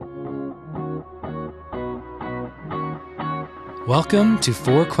Welcome to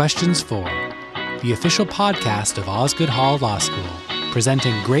Four Questions For, the official podcast of Osgoode Hall Law School,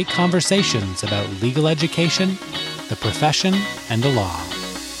 presenting great conversations about legal education, the profession, and the law.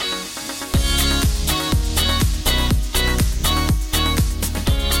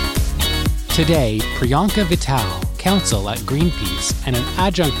 Today, Priyanka Vittal, counsel at Greenpeace and an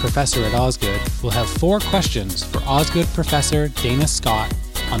adjunct professor at Osgoode, will have four questions for Osgoode professor Dana Scott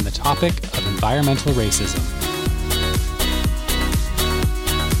on the topic of environmental racism.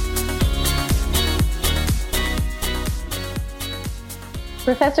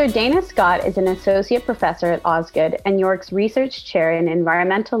 Professor Dana Scott is an associate professor at Osgoode and York's research chair in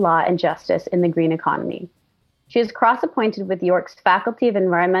environmental law and justice in the green economy. She is cross-appointed with York's Faculty of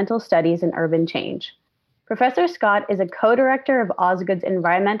Environmental Studies and Urban Change. Professor Scott is a co-director of Osgoode's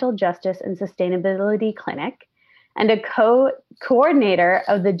Environmental Justice and Sustainability Clinic and a coordinator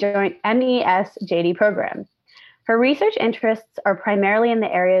of the joint MES-JD program. Her research interests are primarily in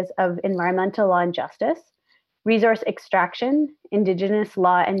the areas of environmental law and justice, resource extraction, Indigenous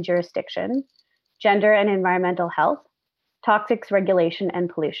law and jurisdiction, gender and environmental health, toxics regulation, and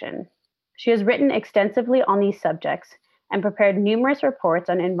pollution. She has written extensively on these subjects and prepared numerous reports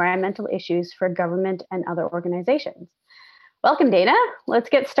on environmental issues for government and other organizations. Welcome, Dana. Let's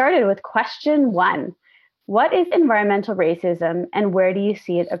get started with question 1. What is environmental racism and where do you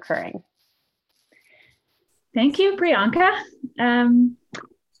see it occurring? Thank you, Priyanka.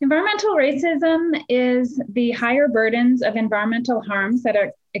 Environmental racism is the higher burdens of environmental harms that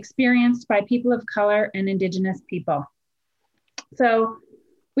are experienced by people of color and Indigenous people. So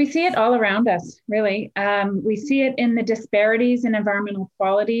we see it all around us, really. We see it in the disparities in environmental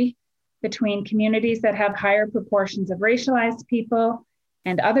quality between communities that have higher proportions of racialized people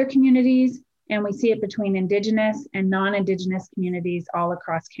and other communities, and we see it between Indigenous and non-Indigenous communities all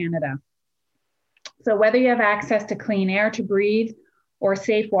across Canada. So whether you have access to clean air to breathe or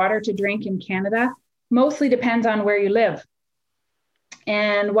safe water to drink in Canada, mostly depends on where you live.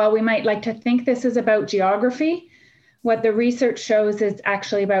 And while we might like to think this is about geography, what the research shows is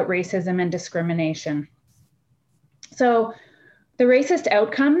actually about racism and discrimination. So the racist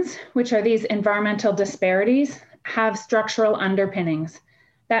outcomes, which are these environmental disparities, have structural underpinnings.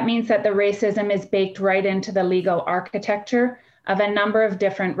 That means that the racism is baked right into the legal architecture of a number of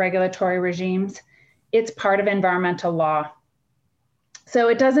different regulatory regimes. It's part of environmental law. So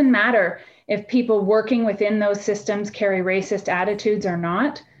it doesn't matter if people working within those systems carry racist attitudes or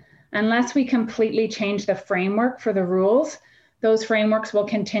not. Unless we completely change the framework for the rules, those frameworks will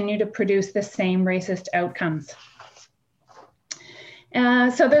continue to produce the same racist outcomes.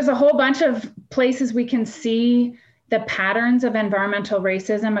 So there's a whole bunch of places we can see the patterns of environmental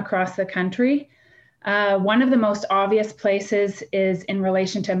racism across the country. One of the most obvious places is in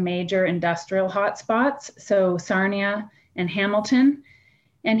relation to major industrial hotspots, so Sarnia and Hamilton.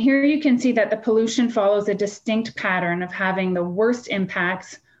 And here you can see that the pollution follows a distinct pattern of having the worst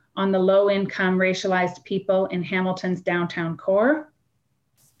impacts on the low-income racialized people in Hamilton's downtown core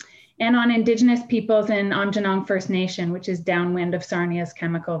and on Indigenous peoples in Aamjiwnaang First Nation, which is downwind of Sarnia's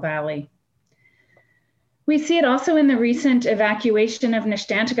Chemical Valley. We see it also in the recent evacuation of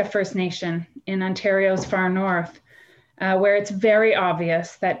Nishnawtika First Nation in Ontario's far north, where it's very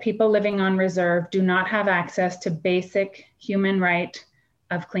obvious that people living on reserve do not have access to basic human right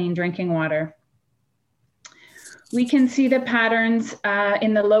of clean drinking water. We can see the patterns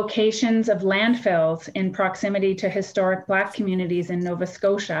in the locations of landfills in proximity to historic Black communities in Nova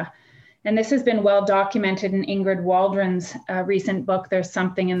Scotia. And this has been well documented in Ingrid Waldron's recent book, There's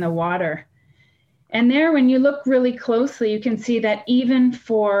Something in the Water. And there, when you look really closely, you can see that even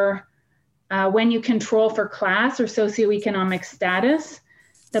for when you control for class or socioeconomic status,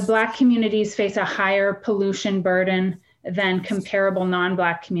 the Black communities face a higher pollution burden than comparable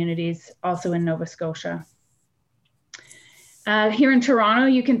non-Black communities also in Nova Scotia. Here in Toronto,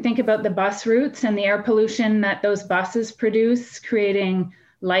 you can think about the bus routes and the air pollution that those buses produce, creating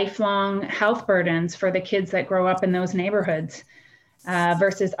lifelong health burdens for the kids that grow up in those neighborhoods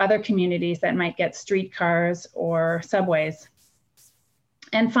versus other communities that might get streetcars or subways.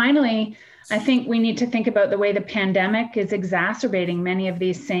 And finally, I think we need to think about the way the pandemic is exacerbating many of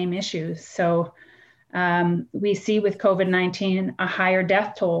these same issues. So we see with COVID-19 a higher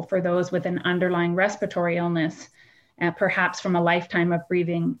death toll for those with an underlying respiratory illness, perhaps from a lifetime of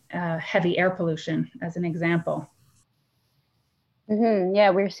breathing heavy air pollution, as an example. Mm-hmm.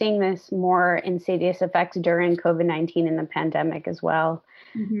 Yeah, we're seeing this more insidious effects during COVID-19 in the pandemic as well.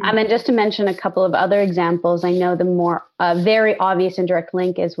 Mm-hmm. And just to mention a couple of other examples, I know the more very obvious and direct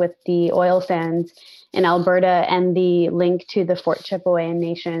link is with the oil sands in Alberta and the link to the Fort Chipewyan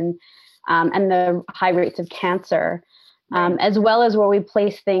Nation and the high rates of cancer. as well as where we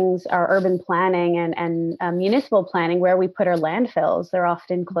place things, our urban planning and municipal planning, where we put our landfills. They're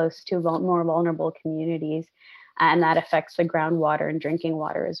often close to more vulnerable communities, and that affects the groundwater and drinking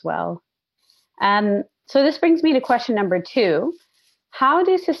water as well. So this brings me to question number 2. How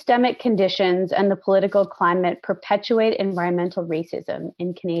do systemic conditions and the political climate perpetuate environmental racism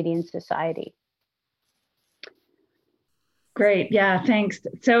in Canadian society? Great. Yeah, thanks.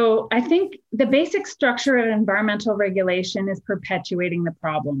 So I think the basic structure of environmental regulation is perpetuating the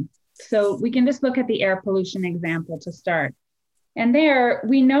problem. So we can just look at the air pollution example to start. And there,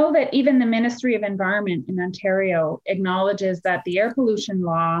 we know that even the Ministry of Environment in Ontario acknowledges that the air pollution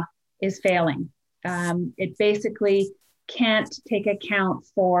law is failing. It basically can't take account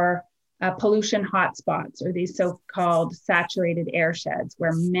for pollution hotspots, or these so-called saturated air sheds,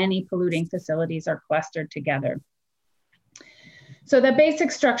 where many polluting facilities are clustered together. So the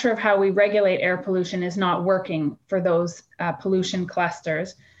basic structure of how we regulate air pollution is not working for those pollution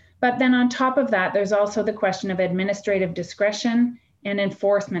clusters. But then on top of that, there's also the question of administrative discretion and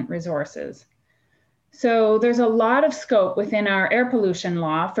enforcement resources. So there's a lot of scope within our air pollution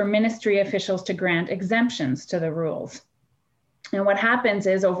law for ministry officials to grant exemptions to the rules. And what happens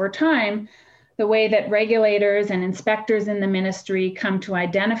is, over time, the way that regulators and inspectors in the ministry come to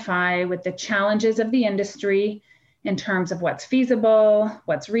identify with the challenges of the industry in terms of what's feasible,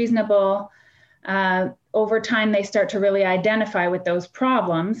 what's reasonable, over time, they start to really identify with those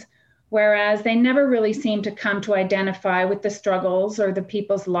problems, whereas they never really seem to come to identify with the struggles or the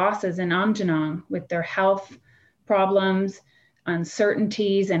people's losses in Aamjiwnaang, with their health problems,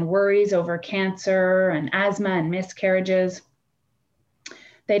 uncertainties and worries over cancer and asthma and miscarriages.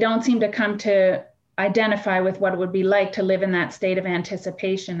 They don't seem to come to identify with what it would be like to live in that state of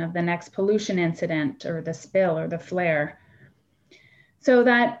anticipation of the next pollution incident or the spill or the flare. So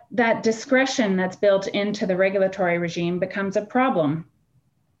that discretion that's built into the regulatory regime becomes a problem.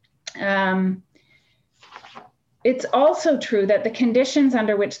 It's also true that the conditions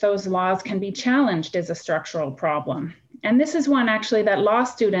under which those laws can be challenged is a structural problem. And this is one actually that law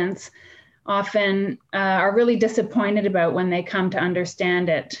students often are really disappointed about when they come to understand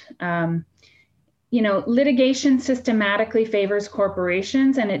it. Litigation systematically favors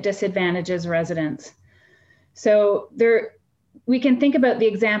corporations and it disadvantages residents. So we can think about the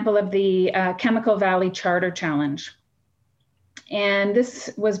example of the Chemical Valley Charter Challenge. And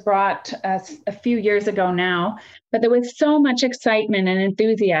this was brought a few years ago now, but there was so much excitement and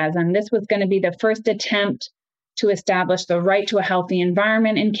enthusiasm. This was going to be the first attempt to establish the right to a healthy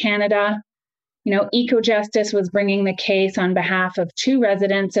environment in Canada. EcoJustice was bringing the case on behalf of 2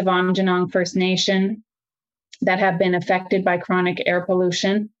 residents of Aamjiwnaang First Nation that have been affected by chronic air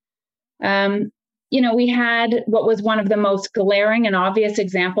pollution. We had what was one of the most glaring and obvious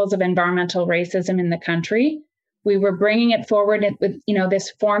examples of environmental racism in the country. We were bringing it forward with, this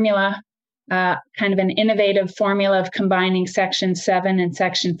formula, kind of an innovative formula of combining Section 7 and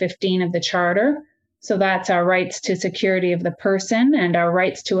Section 15 of the Charter. So that's our rights to security of the person and our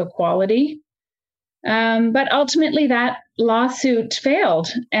rights to equality. But ultimately, that lawsuit failed,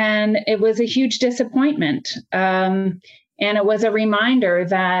 and it was a huge disappointment. And it was a reminder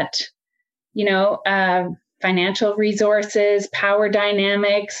that, financial resources, power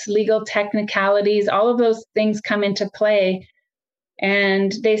dynamics, legal technicalities, all of those things come into play.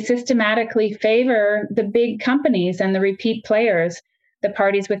 And they systematically favor the big companies and the repeat players, the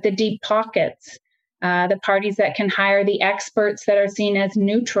parties with the deep pockets, the parties that can hire the experts that are seen as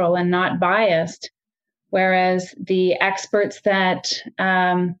neutral and not biased, whereas the experts that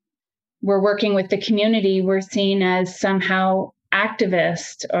were working with the community were seen as somehow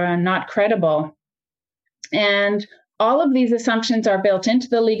activist or not credible. And all of these assumptions are built into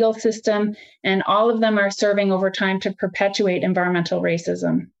the legal system, and all of them are serving over time to perpetuate environmental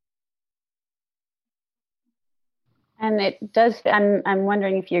racism. And it does, I'm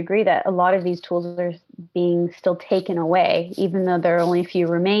wondering if you agree that a lot of these tools are being still taken away, even though there are only a few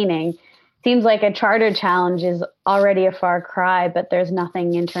remaining. Seems like a charter challenge is already a far cry, but there's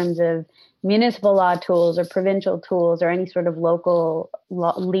nothing in terms of municipal law tools or provincial tools or any sort of local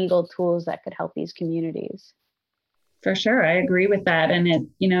legal tools that could help these communities. For sure, I agree with that. And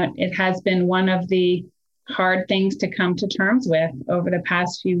it has been one of the hard things to come to terms with over the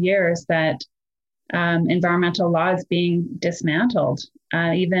past few years, that environmental law is being dismantled.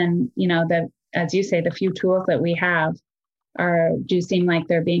 Even, as you say, the few tools that we have do seem like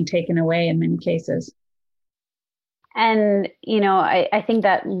they're being taken away in many cases. And, I think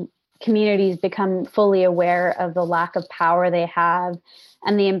that communities become fully aware of the lack of power they have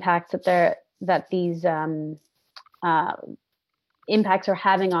and the impacts that these impacts are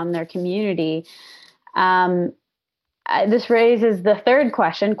having on their community. this raises the third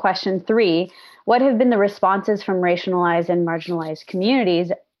question, question 3. What have been the responses from racialized and marginalized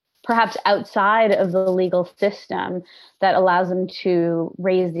communities, perhaps outside of the legal system, that allows them to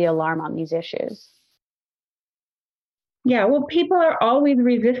raise the alarm on these issues? Yeah, well, people are always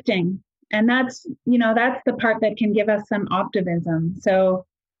resisting. And that's the part that can give us some optimism. So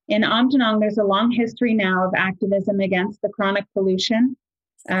in Aamjiwnaang, there's a long history now of activism against the chronic pollution.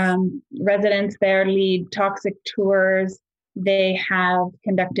 Residents there lead toxic tours. They have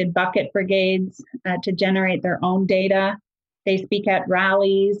conducted bucket brigades to generate their own data. They speak at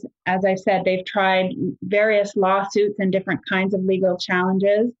rallies. As I said, they've tried various lawsuits and different kinds of legal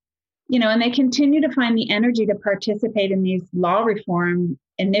challenges. And they continue to find the energy to participate in these law reform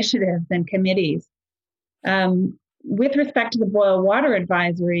initiatives and committees. With respect to the boil water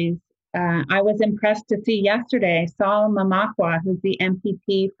advisories, I was impressed to see yesterday Sol Mamakwa, who's the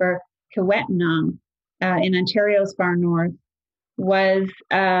MPP for Kiiwetinoong in Ontario's far north, was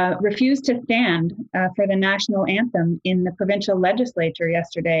refused to stand for the national anthem in the provincial legislature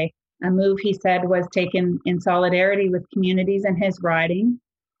yesterday, a move he said was taken in solidarity with communities in his riding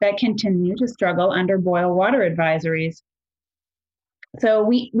that continue to struggle under boil water advisories. So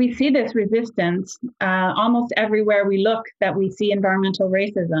we see this resistance almost everywhere we look, that we see environmental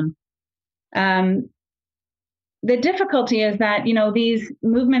racism. The difficulty is that, these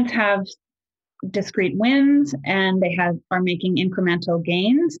movements have discrete wins and they are making incremental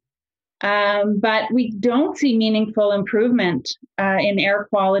gains. But we don't see meaningful improvement in air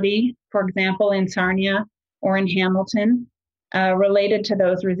quality, for example, in Sarnia or in Hamilton, related to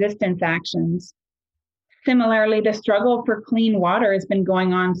those resistance actions. Similarly, the struggle for clean water has been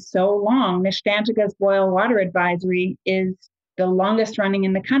going on so long. Nishnantiga's boil water advisory is the longest running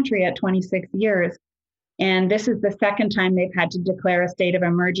in the country at 26 years. And this is the second time they've had to declare a state of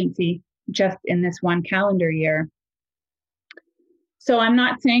emergency just in this one calendar year. So I'm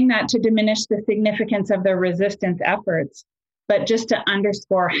not saying that to diminish the significance of the resistance efforts, but just to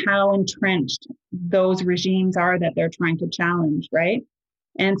underscore how entrenched those regimes are that they're trying to challenge, right?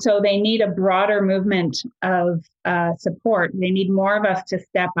 And so they need a broader movement of support. They need more of us to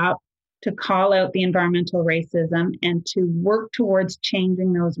step up, to call out the environmental racism and to work towards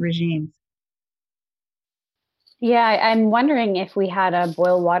changing those regimes. Yeah, I'm wondering if we had a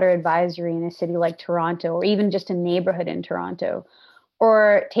boil water advisory in a city like Toronto, or even just a neighborhood in Toronto,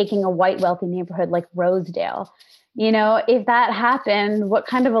 or taking a white wealthy neighborhood like Rosedale. If that happened, what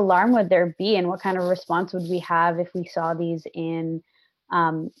kind of alarm would there be, and what kind of response would we have if we saw these in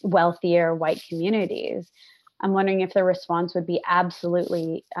wealthier white communities? I'm wondering if the response would be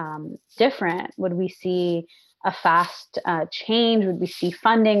absolutely different. Would we see a fast change? Would we see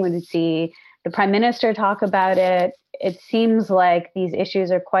funding? Would we see the Prime Minister talk about it? It seems like these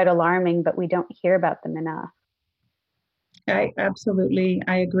issues are quite alarming, but we don't hear about them enough. I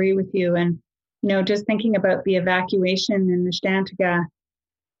agree with you. And, just thinking about the evacuation in Nishnantiga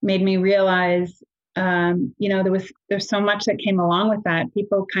made me realize, there's so much that came along with that.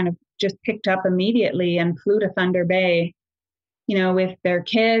 People kind of just picked up immediately and flew to Thunder Bay, with their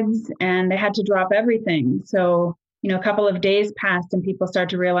kids, and they had to drop everything. So, a couple of days passed and people start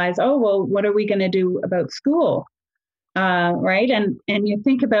to realize, oh, well, what are we going to do about school? Right. And you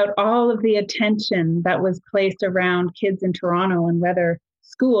think about all of the attention that was placed around kids in Toronto and whether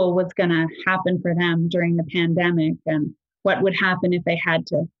school was going to happen for them during the pandemic, and what would happen if they had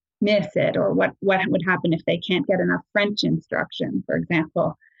to miss it, or what would happen if they can't get enough French instruction, for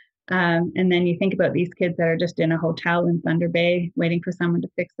example. And then you think about these kids that are just in a hotel in Thunder Bay waiting for someone to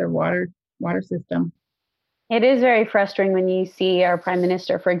fix their water system. It is very frustrating when you see our Prime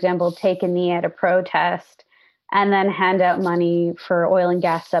Minister, for example, take a knee at a protest and then hand out money for oil and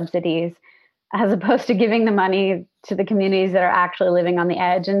gas subsidies, as opposed to giving the money to the communities that are actually living on the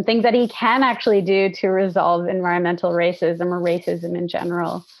edge, and things that he can actually do to resolve environmental racism or racism in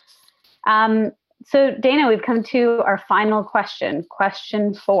general. So Dana, we've come to our final question,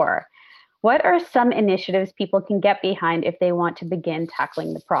 question 4. What are some initiatives people can get behind if they want to begin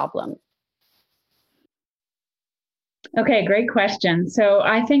tackling the problem? Okay, great question. So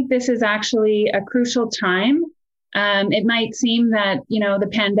I think this is actually a crucial time. It might seem that, the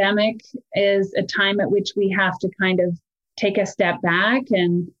pandemic is a time at which we have to kind of take a step back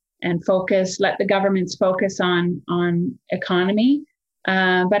and focus, let the governments focus on economy.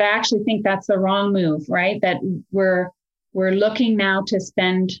 But I actually think that's the wrong move, right? That we're looking now to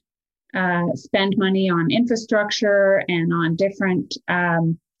spend money on infrastructure and on different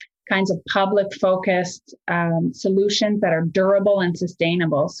kinds of public-focused solutions that are durable and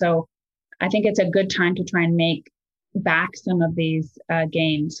sustainable. So I think it's a good time to try and make back some of these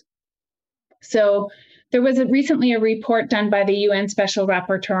gains. So There was recently a report done by the UN Special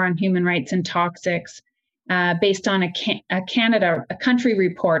Rapporteur on Human Rights and Toxics based on a country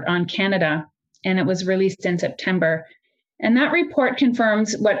report on Canada, and it was released in September. And that report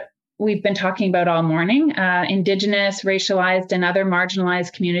confirms what we've been talking about all morning. Indigenous, racialized, and other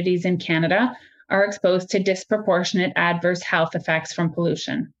marginalized communities in Canada are exposed to disproportionate adverse health effects from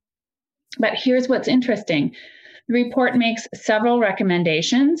pollution. But here's what's interesting. The report makes several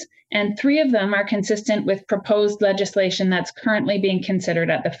recommendations, and 3 of them are consistent with proposed legislation that's currently being considered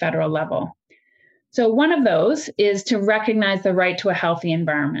at the federal level. So one of those is to recognize the right to a healthy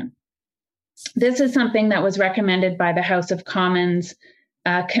environment. This is something that was recommended by the House of Commons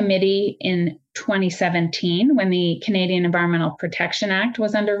committee in 2017 when the Canadian Environmental Protection Act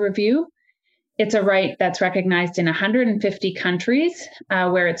was under review. It's a right that's recognized in 150 countries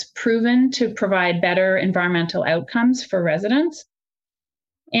where it's proven to provide better environmental outcomes for residents.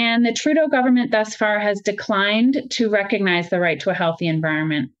 And the Trudeau government thus far has declined to recognize the right to a healthy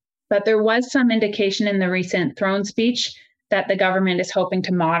environment. But there was some indication in the recent throne speech that the government is hoping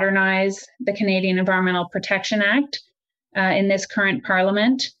to modernize the Canadian Environmental Protection Act in this current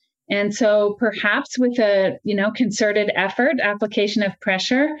parliament. And so perhaps with a concerted effort, application of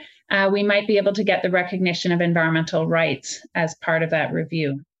pressure, we might be able to get the recognition of environmental rights as part of that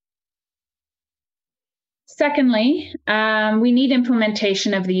review. Secondly, we need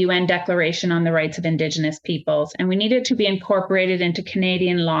implementation of the UN Declaration on the Rights of Indigenous Peoples, and we need it to be incorporated into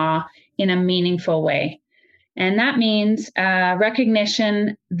Canadian law in a meaningful way. And that means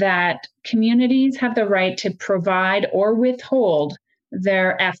recognition that communities have the right to provide or withhold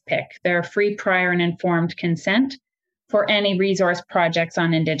their FPIC, their free, prior, and informed consent, for any resource projects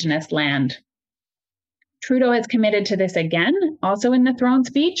on Indigenous land. Trudeau has committed to this again, also in the throne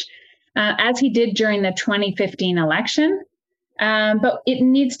speech, as he did during the 2015 election, but it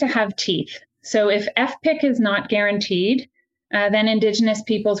needs to have teeth. So if FPIC is not guaranteed, then Indigenous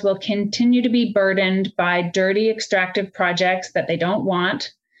peoples will continue to be burdened by dirty extractive projects that they don't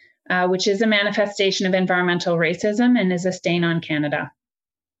want, which is a manifestation of environmental racism and is a stain on Canada.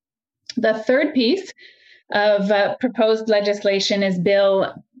 The third piece of proposed legislation is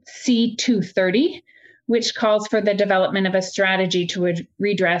Bill C-230, which calls for the development of a strategy to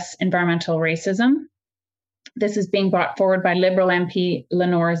redress environmental racism. This is being brought forward by Liberal MP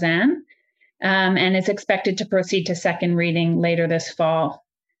Lenore Zann, and is expected to proceed to second reading later this fall.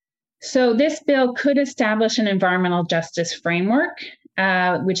 So this bill could establish an environmental justice framework,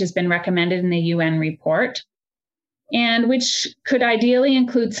 which has been recommended in the UN report, and which could ideally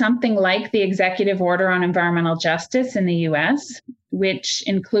include something like the Executive Order on Environmental Justice in the US, which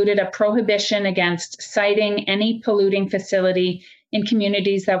included a prohibition against siting any polluting facility in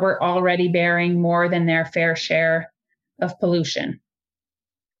communities that were already bearing more than their fair share of pollution.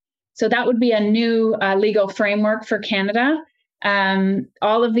 So that would be a new legal framework for Canada.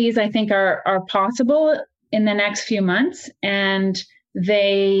 All of these, I think, are possible in the next few months, and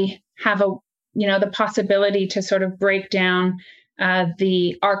they have the possibility to sort of break down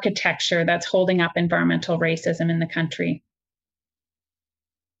the architecture that's holding up environmental racism in the country.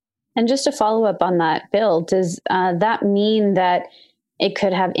 And just to follow up on that, Bill, does that mean that it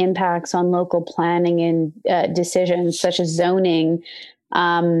could have impacts on local planning and decisions such as zoning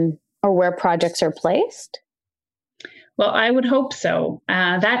or where projects are placed? Well, I would hope so.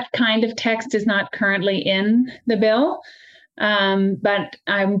 That kind of text is not currently in the bill, but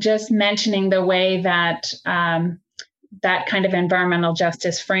I'm just mentioning the way that that kind of environmental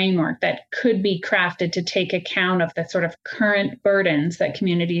justice framework that could be crafted to take account of the sort of current burdens that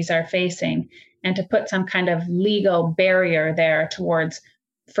communities are facing and to put some kind of legal barrier there towards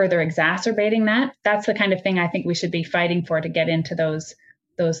further exacerbating that. That's the kind of thing I think we should be fighting for, to get into those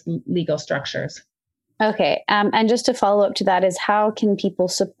legal structures. Okay. And just to follow up to that is, how can people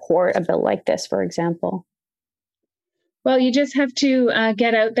support a bill like this, for example? Well, you just have to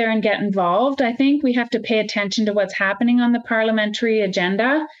get out there and get involved. I think we have to pay attention to what's happening on the parliamentary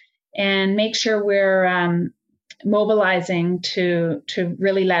agenda and make sure we're mobilizing to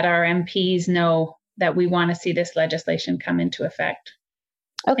really let our MPs know that we want to see this legislation come into effect.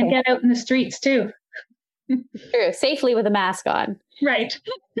 Okay. And get out in the streets too. True. Safely with a mask on. Right.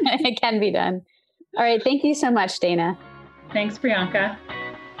 It can be done. All right. Thank you so much, Dana. Thanks, Priyanka.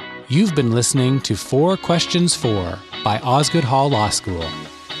 You've been listening to 4 Questions 4 by Osgoode Hall Law School.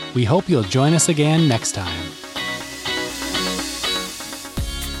 We hope you'll join us again next time.